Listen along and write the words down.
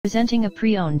Presenting a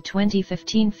pre-owned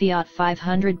 2015 Fiat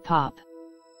 500 Pop.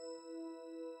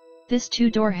 This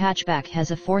two-door hatchback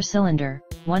has a 4-cylinder,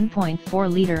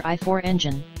 1.4-liter i4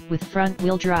 engine, with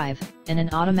front-wheel drive, and an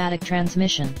automatic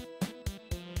transmission.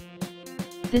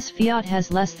 This Fiat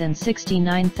has less than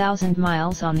 69,000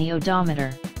 miles on the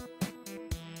odometer.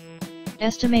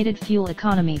 Estimated fuel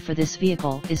economy for this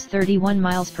vehicle is 31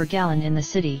 miles per gallon in the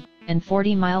city, and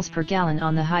 40 miles per gallon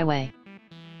on the highway.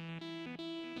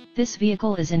 This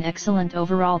vehicle is in excellent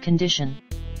overall condition.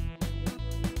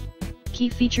 Key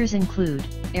features include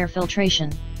air filtration,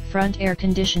 front air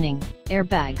conditioning,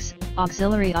 airbags,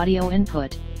 auxiliary audio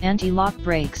input, anti-lock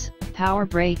brakes, power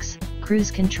brakes,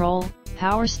 cruise control,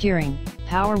 power steering,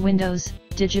 power windows,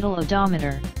 digital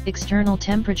odometer, external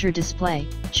temperature display,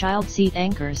 child seat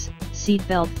anchors, seat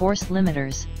belt force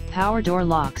limiters, power door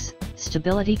locks,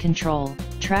 stability control,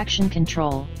 traction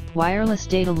control, wireless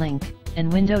data link,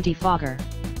 and window defogger.